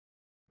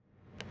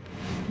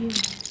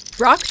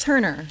Brock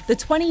Turner, the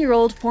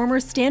 20-year-old former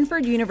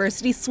Stanford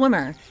University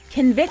swimmer,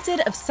 convicted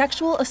of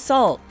sexual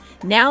assault,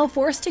 now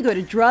forced to go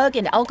to drug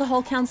and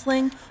alcohol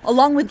counseling,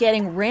 along with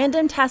getting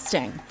random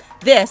testing.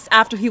 This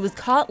after he was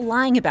caught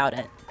lying about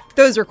it.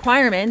 Those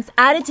requirements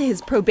added to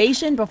his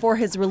probation before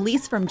his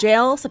release from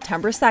jail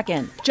September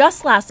 2nd.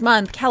 Just last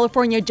month,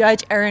 California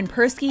Judge Aaron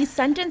Persky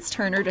sentenced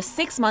Turner to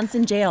 6 months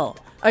in jail.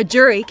 A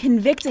jury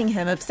convicting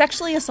him of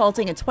sexually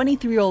assaulting a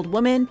 23-year-old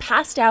woman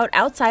passed out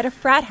outside a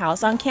frat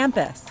house on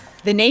campus.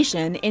 The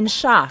nation in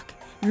shock,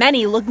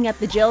 many looking at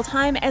the jail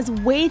time as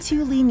way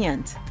too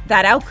lenient.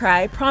 That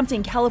outcry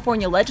prompting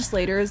California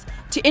legislators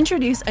to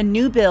introduce a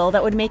new bill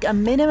that would make a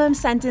minimum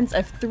sentence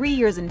of 3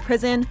 years in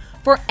prison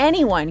for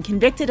anyone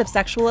convicted of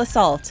sexual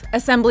assault.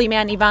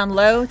 Assemblyman Yvonne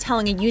Lowe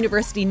telling a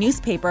university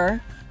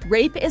newspaper,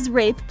 "Rape is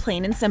rape,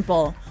 plain and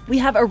simple. We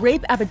have a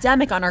rape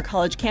epidemic on our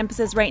college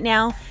campuses right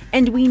now,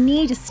 and we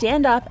need to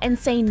stand up and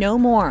say no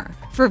more."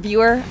 For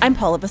Viewer, I'm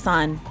Paula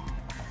Vasan.